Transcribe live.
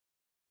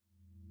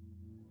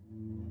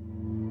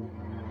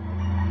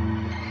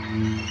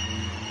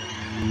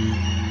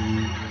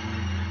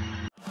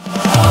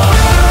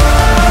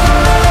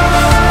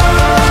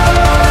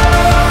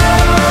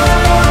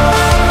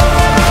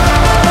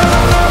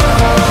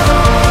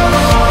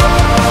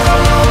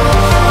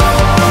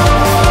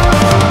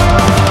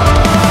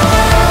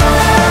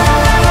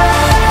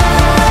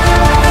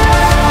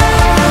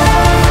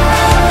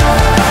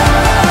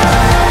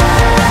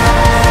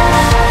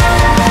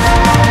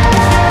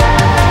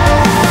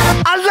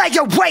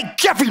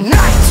awake every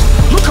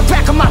night, looking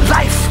back on my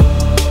life.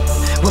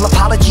 Will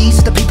apologies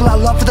to the people I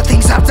love for the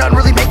things I've done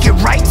really make it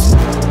right?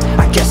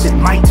 I guess it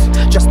might.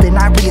 Just then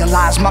I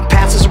realized my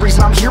past is the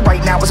reason I'm here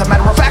right now. As a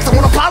matter of fact, I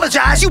won't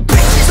apologize. You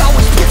bitches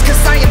always bitch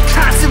cause I am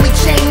constantly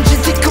changing.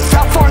 Think of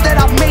how far that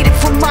I've made it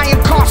from my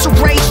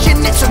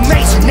incarceration. It's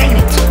amazing, ain't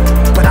it?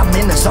 But I'm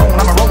in the zone,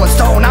 I'm a rolling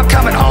stone. I'm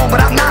coming home,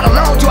 but I'm not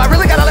alone. Do I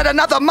really gotta let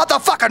another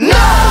motherfucker know?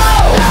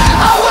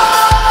 I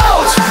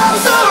won't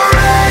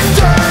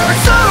surrender,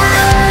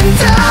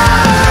 surrender.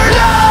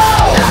 No,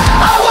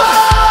 I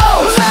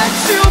won't let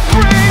you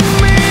bring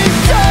me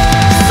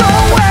down. So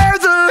where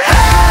the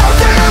hell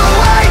do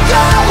I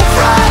go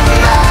from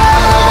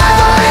now?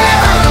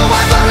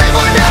 I believe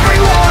when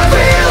everyone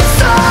feels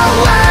so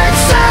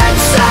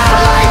essential,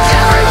 like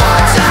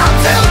everyone's out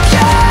to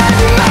get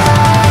me.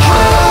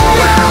 Who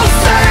will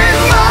save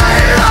my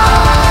life?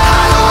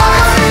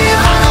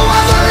 I know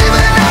I believe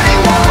in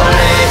anyone.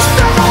 Please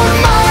don't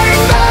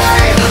mind me.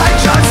 I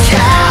just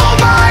kill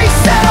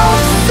myself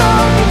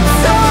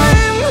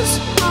sometimes.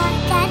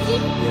 Daddy?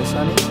 Yes,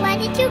 honey? Why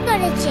did you go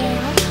to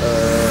jail?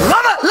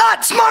 I'm a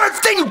lot smarter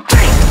than you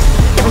think.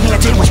 Everything I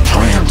did was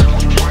planned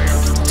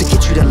to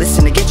get you to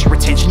listen, to get your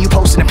attention. You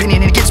post an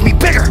opinion and it gets me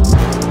bigger.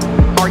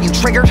 Are you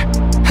triggered?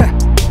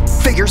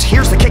 Figures,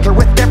 here's the kicker.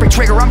 With every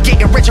trigger I'm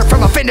getting richer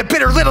from offended,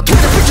 bitter little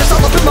Twitter pictures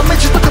all up in my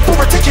mentions, looking for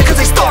attention cause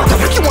they starved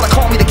them. If you wanna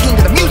call me the king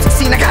of the music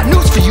scene, I got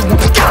news for you. We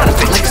gotta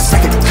fit like a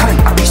second coming.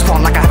 I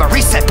respawn like I have a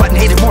reset button,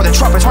 hated more than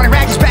trumpets. Running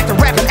raggies back to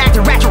rapping,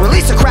 acting ratchet,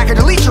 release a cracker,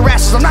 delete your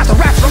asses. I'm not the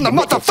rapper, I'm the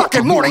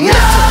motherfucking morning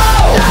after.